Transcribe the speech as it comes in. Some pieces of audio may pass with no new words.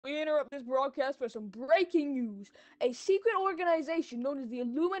We interrupt this broadcast for some breaking news. A secret organization known as the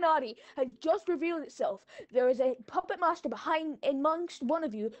Illuminati has just revealed itself. There is a puppet master behind amongst one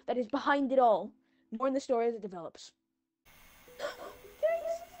of you that is behind it all. More in the story as it develops. Guys,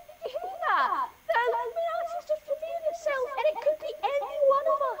 did you hear that? The Illuminati has just revealed itself, and it could be any one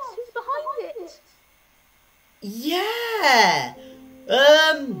of us who's behind it. Yeah.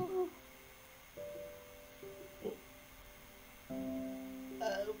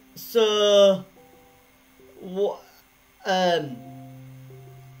 So what? I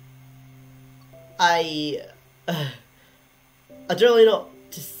don't really know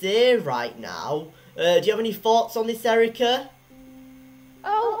what to say right now. Do you have any thoughts on this, Erica?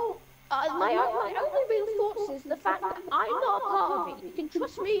 My only real thoughts is the fact that I'm not a part of it. You can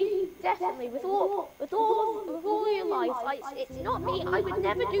trust me, definitely, with all your life. It's not me. I would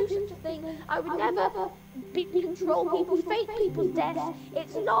never do such a thing. I would never control people's fate, people's deaths.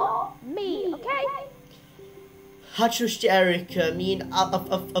 It's not me, okay? I trust you, Erica. I mean,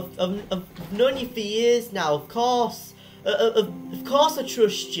 I've known you for years now. Of course I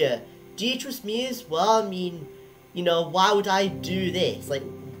trust you. Do you trust me as well? I mean, you know, why would I do this? Like,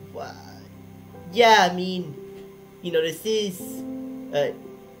 yeah, I mean, you know, this is,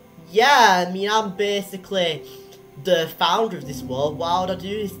 yeah, I mean, I'm basically the founder of this world. Why would I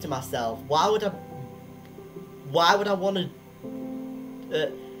do this to myself? Why would I want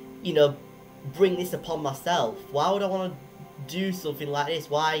to, you know, bring this upon myself? Why would I want to do something like this?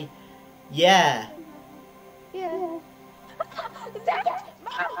 Why? Yeah. Yeah. That's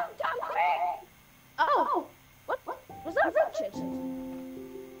Oh, what? Was that Richard?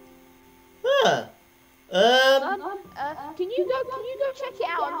 Huh. Can you go check it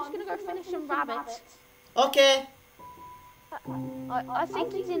out? I'm just gonna go finish some rabbits. Okay. I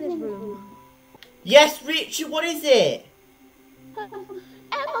think he's in his room. Yes, Richard, what is it?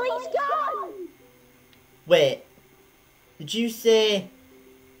 Emily's gone! Wait. Did you say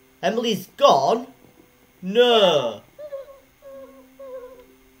Emily's gone? No.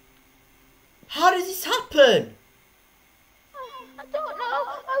 How does this happen? I don't know.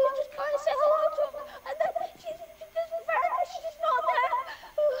 I was just going to say hello to her, and then she just vanished. She's just not there.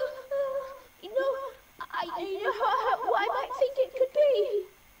 You know, you know what I might think it could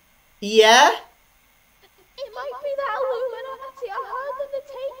be. Yeah? It might be that Illuminati. I heard that they're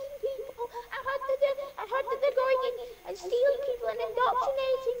taking people. I heard that they're going in and stealing people and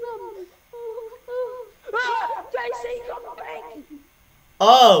indoctrinating them. Daisy, come back!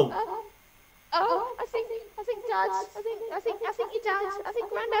 Oh. I think Dad's. I think your Dad's. I think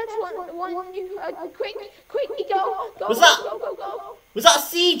Granddad's want you. Quick, go. Was that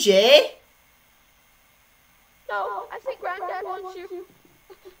CJ? No, I think Granddad wants you.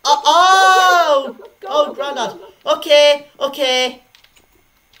 Oh, Grandad. Okay.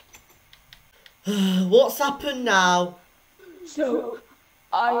 What's happened now? So,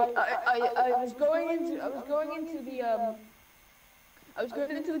 I was going into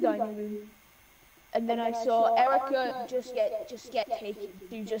the dining room, and then I saw Erica just get taken.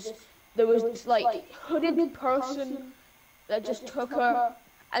 There was this like hooded person that just took her,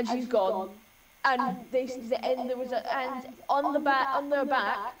 and she's gone. And on their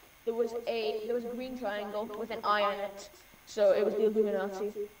back there was a green triangle with an eye on it. So it was the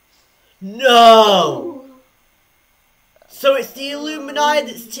Illuminati. No. So it's the Illuminati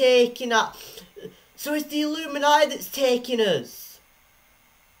that's taking us. So it's the Illuminati that's taking us.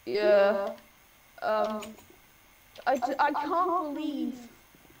 Yeah. I can't believe.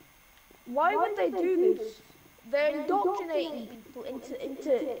 Why would they do this? They're indoctrinating people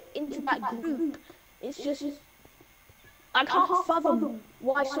into that group. It's just, I can't fathom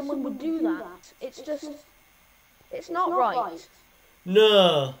why someone would do that. It's not right.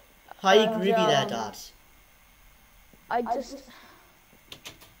 No, I agree with you there, Dad.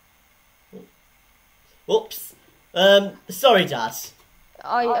 Oops. Sorry, Dad.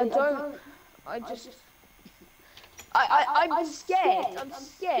 I'm scared. That's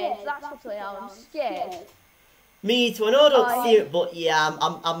what I am. I'm scared. Me too. I know I don't see it, but yeah,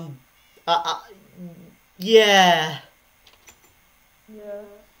 yeah.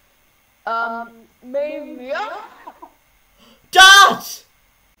 Yeah. Maybe. Dad!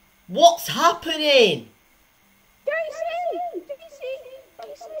 What's happening? Daisy!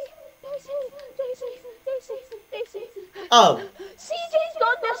 Oh. CJ's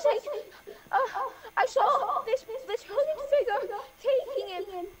gone missing. I saw this hooded figure taking him,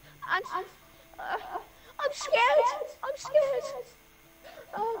 and I'm scared.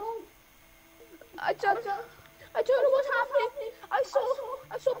 I don't know what's happening. I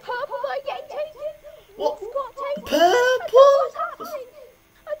saw purple guy getting taken. What? Wolf got taken. Purple?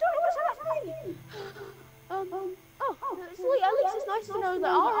 I know that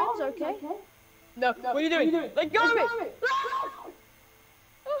our end's okay. No, what are you doing? Let go of me!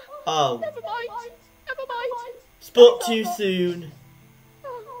 Oh. Never mind. Never mind. Spoke too soon.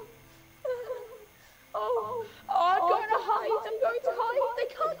 Oh, I'm going to hide. I'm going to hide. They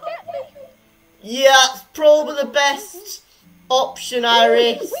can't get me. Yeah, it's probably the best option,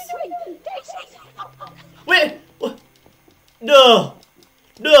 Iris. Wait, no,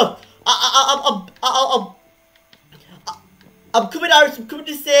 no, I'm coming, Iris. I'm coming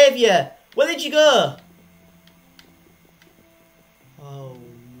to save you. Where did you go? Oh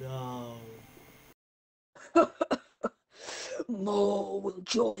no. More will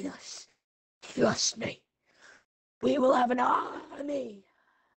join us. Trust me. We will have an army.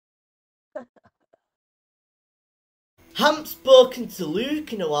 Haven't spoken to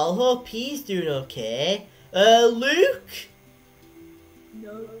Luke in a while. Hope he's doing okay. Luke?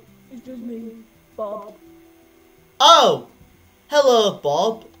 No, it's just me, Bob. Oh, hello,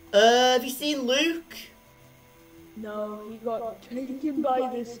 Bob. Have you seen Luke? No, he got taken by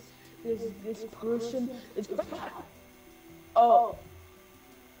this person. Oh.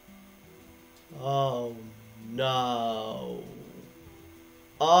 Oh no.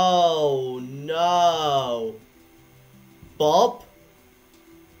 Oh no. Bob?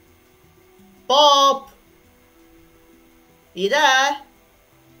 Bob? You there?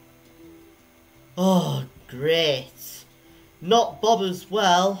 Oh, great. Not Bob as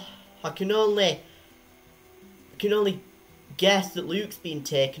well. I can only guess that Luke's been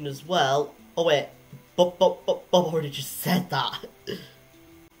taken as well. Oh wait, Bob already just said that.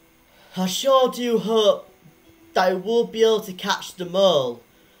 I sure do hope that I will be able to catch the mole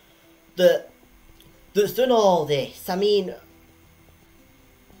that's done all this. I mean,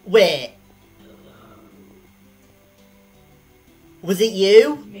 wait. Was it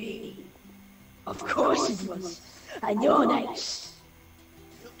you? Me. Of course it was. And you're nice.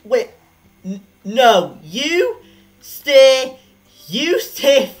 Wait, no, you stay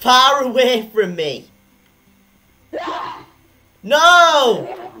far away from me.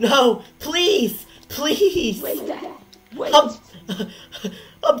 No, please. Wait there. Wait.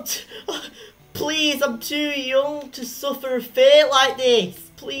 Please, I'm too young to suffer a fate like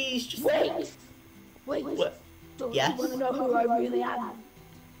this. Please, just Wait. What? Don't Yes? you want to know who I really am?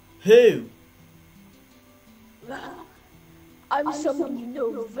 Who? I'm someone you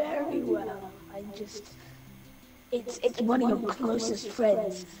know very well. It's one of your closest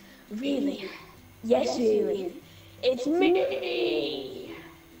friends. Really. Yes, really. It's me.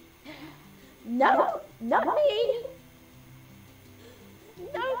 No, not me.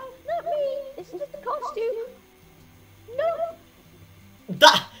 No, not me. It's just a costume. No.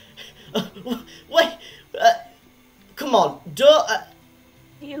 That. Wait. Come on. Don't.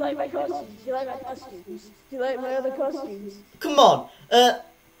 Do you like my costumes? Do you like my costumes? Do you like my other costumes? Come on.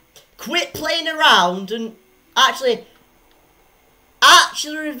 Quit playing around and actually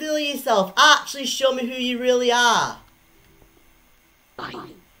reveal yourself. Actually show me who you really are.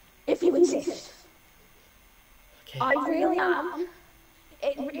 Fine. If you insist. Okay. I really am.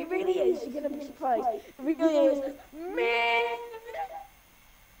 It really is. You're gonna be surprised. It really is. Me.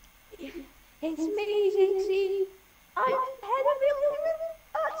 It's me, Dixie. I'm